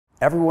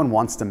Everyone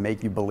wants to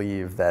make you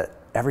believe that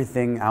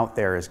everything out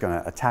there is going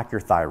to attack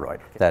your thyroid.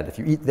 That if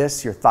you eat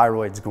this, your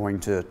thyroid's going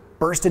to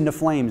burst into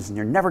flames and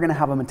you're never going to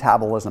have a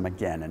metabolism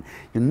again and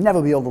you'll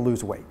never be able to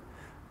lose weight.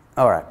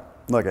 All right,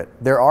 look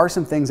there are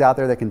some things out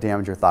there that can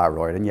damage your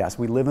thyroid. And yes,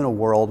 we live in a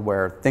world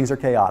where things are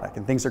chaotic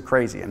and things are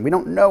crazy and we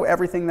don't know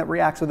everything that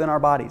reacts within our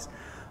bodies.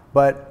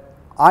 But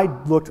I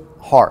looked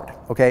hard,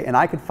 okay, and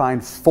I could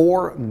find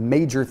 4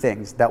 major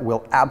things that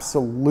will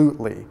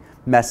absolutely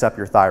mess up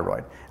your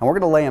thyroid. And we're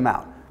going to lay them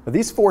out. But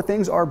these 4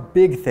 things are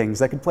big things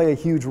that could play a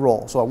huge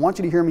role. So I want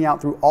you to hear me out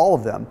through all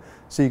of them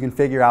so you can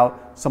figure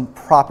out some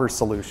proper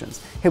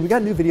solutions. Hey, we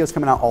got new videos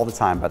coming out all the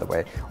time, by the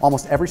way,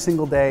 almost every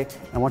single day.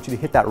 And I want you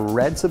to hit that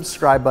red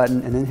subscribe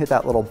button and then hit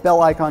that little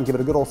bell icon, give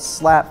it a good old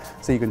slap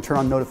so you can turn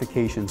on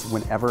notifications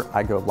whenever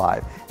I go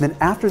live. And then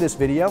after this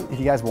video, if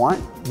you guys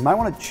want, you might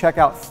want to check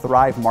out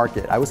Thrive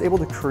Market. I was able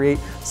to create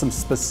some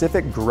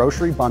specific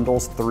grocery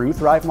bundles through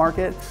Thrive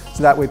Market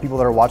so that way people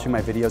that are watching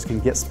my videos can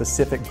get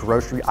specific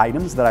grocery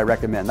items that I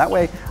recommend. That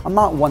way, I'm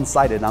not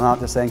one-sided. I'm not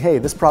just saying, hey,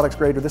 this product's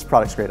great or this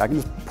product's great. I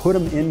can just put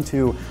them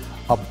into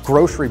a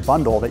grocery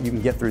bundle that you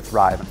can get through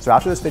Thrive. So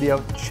after this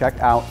video, check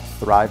out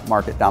Thrive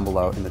Market down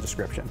below in the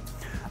description.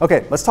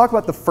 Okay, let's talk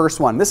about the first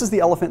one. This is the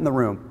elephant in the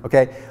room,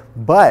 okay?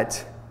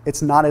 But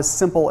it's not as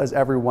simple as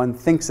everyone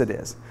thinks it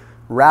is.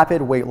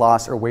 Rapid weight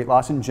loss or weight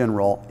loss in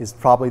general is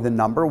probably the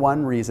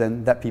 #1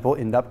 reason that people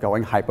end up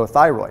going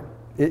hypothyroid.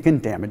 It can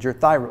damage your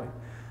thyroid.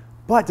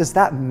 But does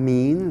that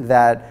mean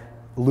that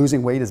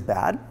losing weight is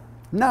bad?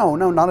 No,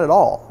 not at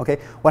all, okay?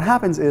 What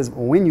happens is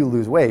when you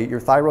lose weight, your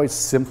thyroid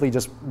simply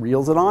just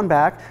reels it on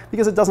back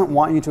because it doesn't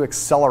want you to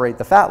accelerate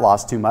the fat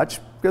loss too much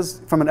because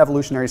from an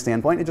evolutionary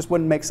standpoint, it just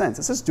wouldn't make sense.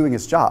 It's just doing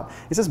its job.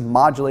 It's just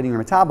modulating your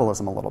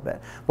metabolism a little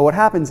bit. But what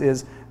happens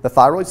is the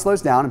thyroid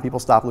slows down and people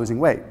stop losing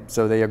weight.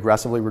 So they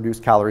aggressively reduce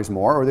calories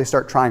more or they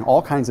start trying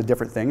all kinds of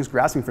different things,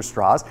 grasping for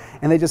straws,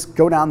 and they just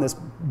go down this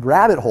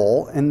rabbit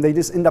hole and they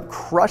just end up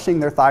crushing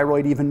their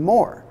thyroid even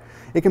more.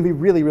 It can be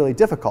really, really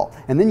difficult.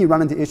 And then you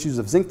run into issues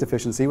of zinc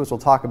deficiency, which we'll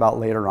talk about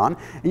later on,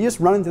 and you just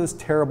run into this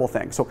terrible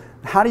thing. So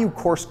how do you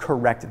course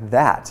correct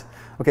that?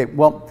 Okay,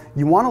 well,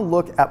 you want to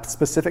look at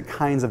specific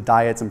kinds of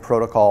diets and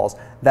protocols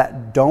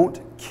that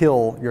don't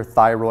kill your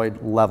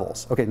thyroid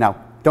levels. Okay, now,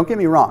 don't get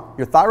me wrong.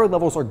 Your thyroid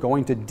levels are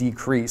going to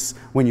decrease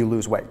when you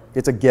lose weight.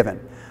 It's a given.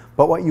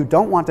 But what you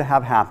don't want to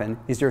have happen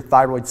is your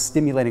thyroid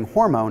stimulating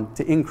hormone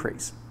to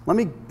increase. Let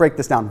me break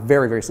this down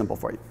very, very simple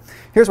for you.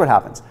 Here's what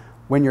happens.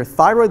 When your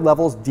thyroid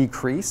levels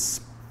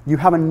decrease, you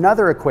have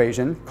another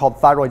equation called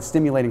thyroid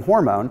stimulating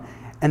hormone,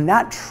 and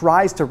that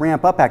tries to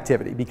ramp up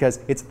activity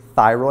because it's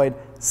thyroid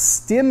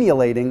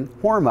stimulating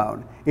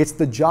hormone. It's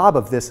the job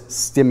of this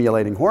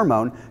stimulating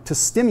hormone to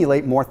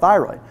stimulate more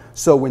thyroid.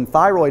 So when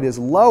thyroid is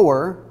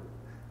lower,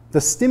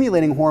 the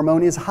stimulating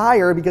hormone is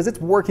higher because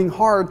it's working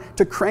hard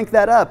to crank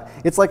that up.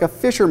 It's like a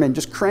fisherman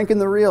just cranking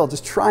the reel,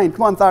 just trying,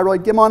 come on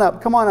thyroid, come on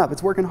up.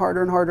 It's working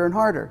harder and harder and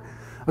harder.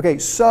 Okay,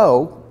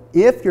 so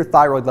if your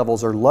thyroid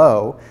levels are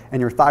low and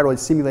your thyroid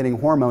stimulating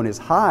hormone is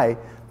high,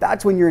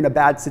 that's when you're in a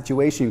bad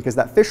situation because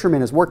that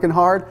fisherman is working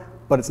hard,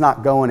 but it's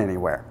not going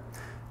anywhere.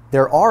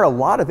 There are a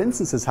lot of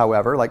instances,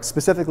 however, like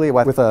specifically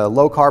with a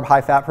low-carb,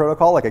 high-fat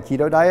protocol, like a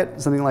keto diet,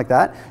 something like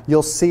that,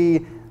 you'll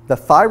see the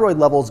thyroid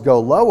levels go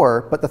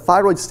lower, but the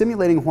thyroid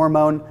stimulating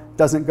hormone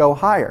doesn't go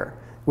higher,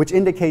 which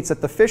indicates that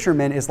the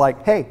fisherman is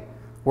like, hey,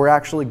 we're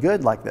actually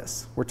good like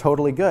this. We're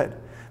totally good.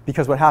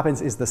 Because what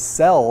happens is the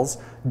cells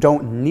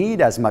don't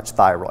need as much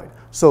thyroid,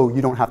 so you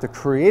don't have to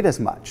create as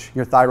much.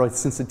 Your thyroid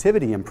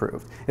sensitivity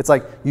improved. It's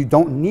like you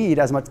don't need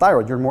as much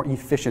thyroid, you're more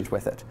efficient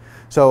with it.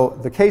 So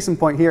the case in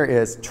point here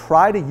is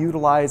try to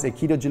utilize a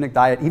ketogenic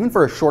diet even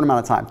for a short amount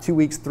of time, 2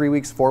 weeks, 3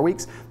 weeks, 4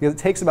 weeks, because it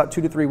takes about 2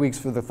 to 3 weeks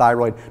for the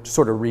thyroid to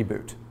sort of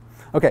reboot.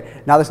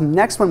 Okay, now this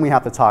next one we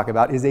have to talk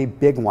about is a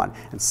big one.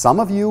 And some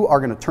of you are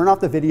gonna turn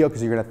off the video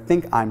because you're gonna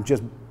think I'm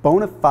just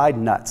bona fide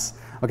nuts.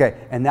 Okay,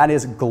 and that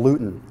is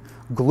gluten.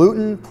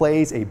 Gluten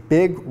plays a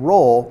big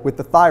role with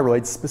the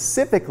thyroid,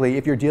 specifically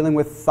if you're dealing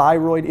with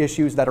thyroid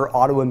issues that are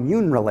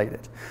autoimmune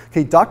related.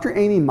 Okay, Dr.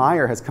 Amy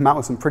Meyer has come out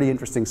with some pretty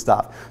interesting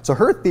stuff. So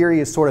her theory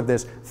is sort of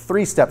this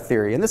 3-step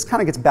theory, and this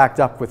kind of gets backed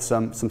up with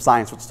some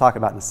science, which we'll talk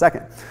about in a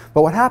second.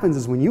 But what happens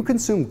is when you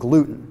consume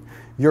gluten,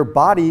 your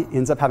body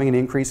ends up having an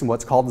increase in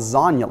what's called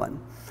zonulin.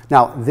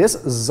 Now, this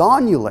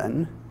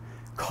zonulin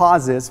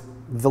causes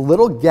the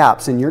little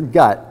gaps in your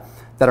gut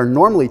that are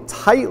normally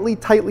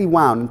tightly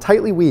wound and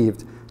tightly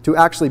weaved to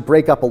actually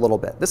break up a little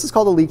bit. This is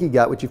called a leaky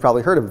gut, which you've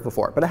probably heard of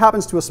before, but it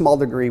happens to a small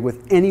degree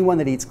with anyone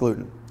that eats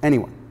gluten.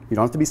 Anyone. You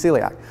don't have to be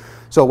celiac.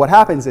 So what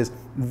happens is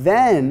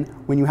then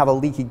when you have a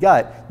leaky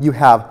gut, you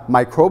have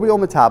microbial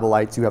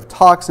metabolites, you have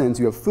toxins,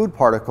 you have food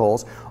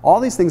particles, all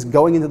these things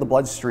going into the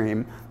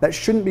bloodstream that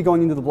shouldn't be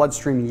going into the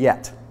bloodstream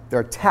yet. They're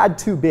a tad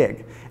too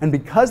big. And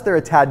because they're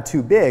a tad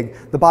too big,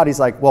 the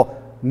body's like,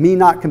 well, me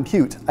not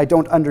compute, I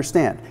don't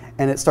understand.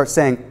 And it starts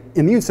saying,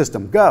 immune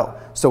system, go.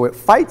 So it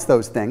fights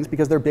those things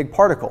because they're big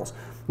particles.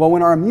 Well,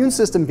 when our immune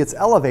system gets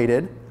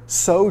elevated,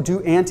 so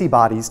do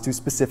antibodies to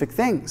specific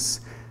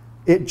things.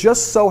 It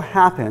just so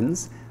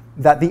happens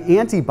that the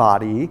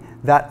antibody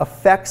that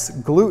affects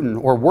gluten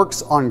or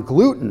works on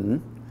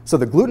gluten, so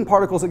the gluten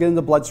particles that get in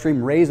the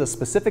bloodstream raise a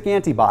specific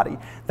antibody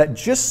that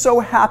just so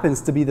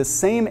happens to be the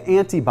same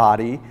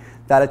antibody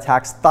that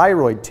attacks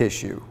thyroid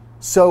tissue.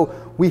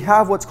 So we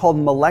have what's called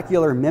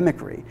molecular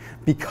mimicry.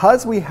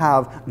 Because we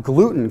have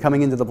gluten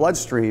coming into the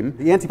bloodstream,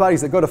 the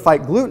antibodies that go to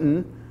fight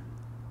gluten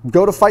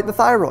go to fight the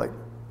thyroid.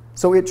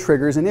 So it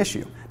triggers an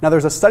issue. Now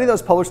there's a study that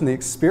was published in the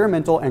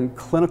Experimental and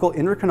Clinical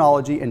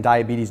Endocrinology and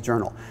Diabetes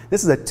Journal.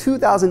 This is a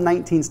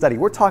 2019 study.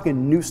 We're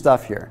talking new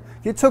stuff here.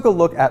 It took a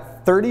look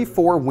at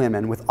 34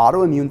 women with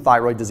autoimmune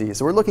thyroid disease.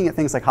 So we're looking at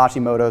things like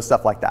Hashimoto's,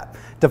 stuff like that.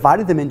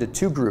 Divided them into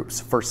 2 groups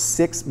for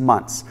 6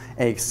 months,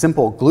 a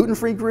simple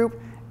gluten-free group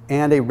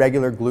and a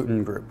regular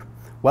gluten group.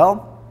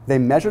 Well, they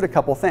measured a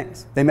couple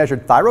things. They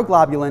measured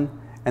thyroglobulin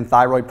and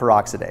thyroid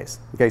peroxidase.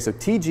 Okay, so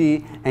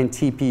TG and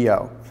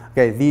TPO.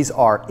 Okay, these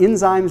are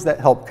enzymes that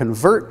help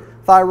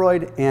convert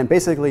thyroid and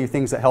basically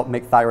things that help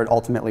make thyroid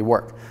ultimately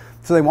work.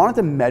 So they wanted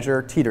to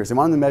measure titers. They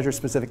wanted to measure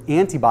specific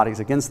antibodies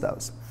against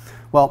those.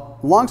 Well,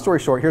 long story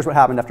short, here's what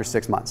happened after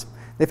 6 months.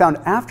 They found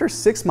after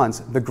 6 months,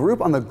 the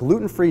group on the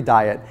gluten-free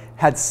diet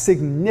had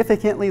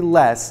significantly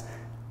less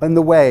in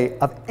the way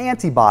of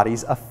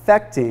antibodies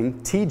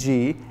affecting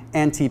TG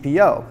and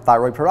TPO,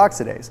 thyroid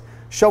peroxidase,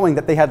 showing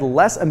that they had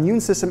less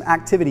immune system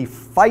activity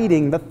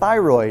fighting the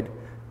thyroid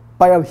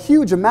by a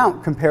huge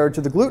amount compared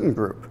to the gluten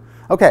group.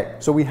 Okay,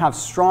 so we have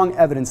strong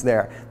evidence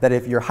there that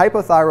if you're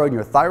hypothyroid and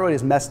your thyroid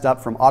is messed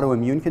up from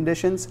autoimmune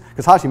conditions,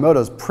 because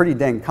Hashimoto's pretty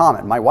dang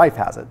common, my wife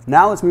has it.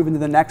 Now let's move into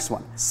the next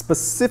one,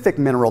 specific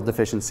mineral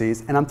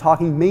deficiencies, and I'm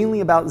talking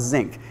mainly about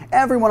zinc.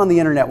 Everyone on the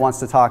internet wants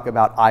to talk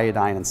about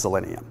iodine and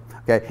selenium.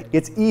 Okay,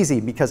 it's easy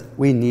because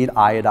we need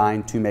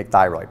iodine to make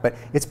thyroid, but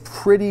it's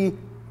pretty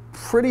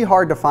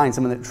hard to find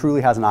someone that truly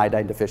has an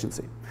iodine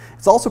deficiency.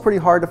 It's also pretty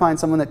hard to find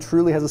someone that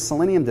truly has a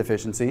selenium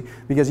deficiency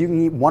because you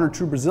can eat 1 or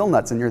 2 Brazil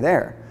nuts and you're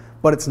there.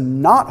 But it's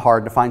not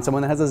hard to find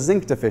someone that has a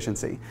zinc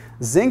deficiency.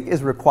 Zinc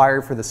is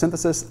required for the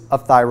synthesis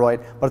of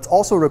thyroid, but it's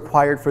also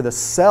required for the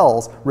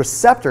cell's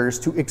receptors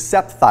to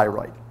accept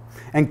thyroid.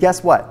 And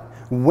guess what?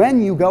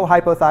 When you go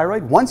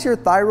hypothyroid, once your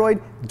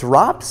thyroid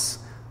drops,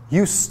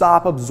 you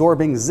stop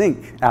absorbing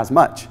zinc as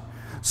much.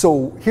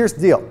 So here's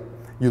the deal.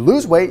 You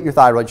lose weight, your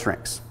thyroid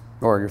shrinks,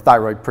 or your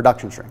thyroid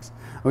production shrinks.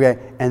 Okay?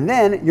 And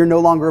then you're no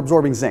longer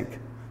absorbing zinc.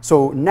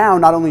 So now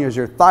not only is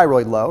your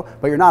thyroid low,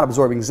 but you're not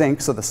absorbing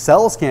zinc, so the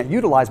cells can't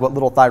utilize what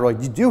little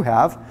thyroid you do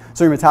have,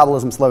 so your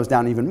metabolism slows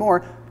down even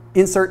more.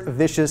 Insert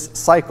vicious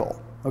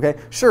cycle. Okay?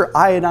 Sure,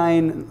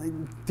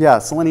 iodine, yeah,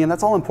 selenium,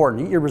 that's all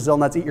important. Eat your Brazil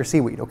nuts, eat your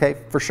seaweed,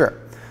 okay? For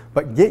sure.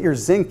 But get your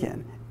zinc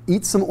in.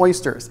 Eat some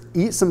oysters,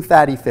 eat some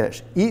fatty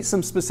fish, eat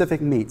some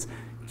specific meats.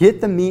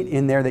 Get the meat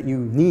in there that you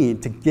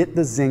need to get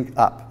the zinc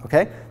up,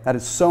 okay? That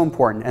is so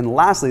important. And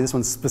lastly, this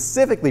one's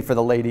specifically for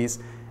the ladies,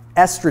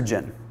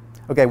 estrogen.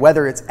 Okay,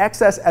 whether it's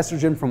excess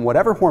estrogen from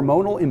whatever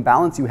hormonal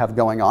imbalance you have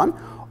going on,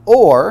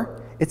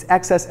 or it's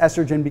excess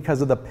estrogen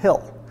because of the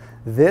pill.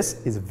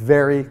 This is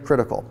very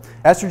critical.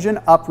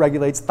 Estrogen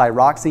upregulates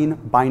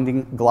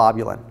thyroxine-binding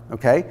globulin,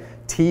 okay?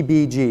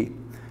 TBG.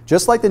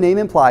 Just like the name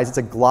implies, it's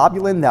a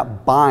globulin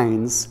that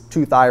binds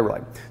to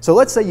thyroid. So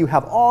let's say you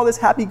have all this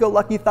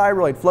happy-go-lucky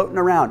thyroid floating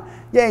around.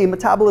 Yay,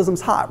 metabolism's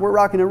hot, we're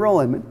rocking and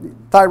rolling,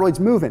 thyroid's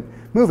moving.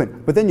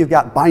 But then you've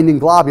got binding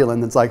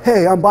globulin that's like,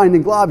 hey, I'm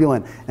binding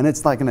globulin. And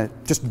it's like gonna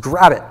just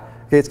grab it.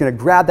 Okay, it's gonna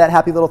grab that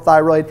happy little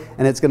thyroid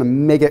and it's gonna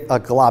make it a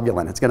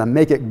globulin. It's gonna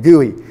make it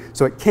gooey,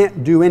 so it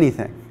can't do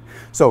anything.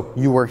 So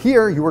you were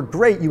here, you were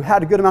great, you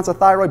had good amounts of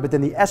thyroid, but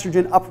then the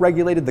estrogen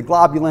upregulated the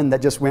globulin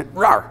that just went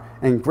rawr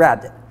and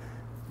grabbed it.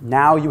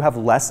 Now you have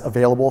less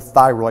available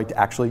thyroid to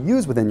actually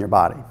use within your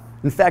body.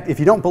 In fact, if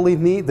you don't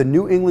believe me, the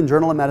New England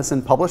Journal of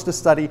Medicine published a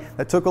study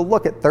that took a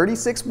look at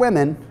 36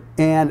 women,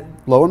 and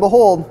lo and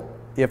behold,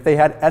 if they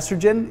had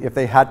estrogen, if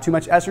they had too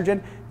much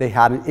estrogen, they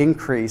had an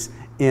increase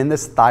in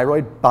this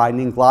thyroid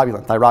binding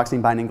globulin,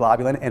 thyroxine binding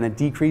globulin, and a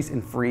decrease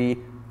in free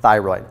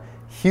thyroid.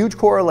 Huge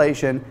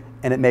correlation,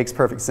 and it makes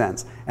perfect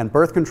sense. And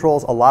birth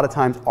controls a lot of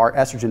times are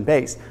estrogen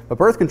based, but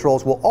birth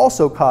controls will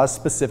also cause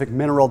specific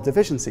mineral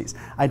deficiencies.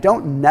 I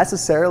don't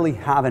necessarily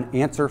have an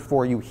answer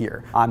for you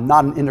here. I'm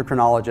not an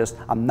endocrinologist,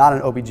 I'm not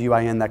an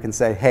OBGYN that can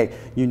say, hey,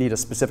 you need a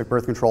specific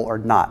birth control or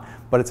not.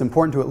 But it's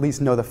important to at least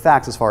know the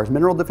facts as far as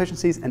mineral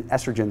deficiencies and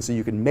estrogen so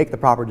you can make the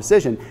proper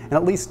decision and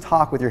at least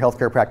talk with your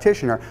healthcare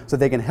practitioner so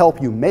they can help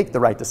you make the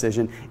right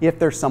decision if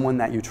there's someone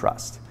that you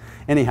trust.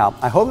 Anyhow,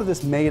 I hope that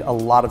this made a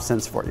lot of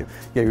sense for you.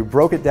 Yeah, we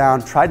broke it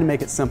down, tried to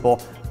make it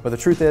simple, but the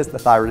truth is the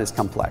thyroid is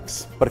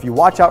complex. But if you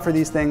watch out for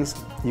these things,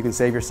 you can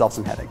save yourself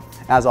some headache.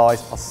 As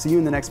always, I'll see you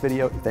in the next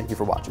video, and thank you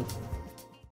for watching.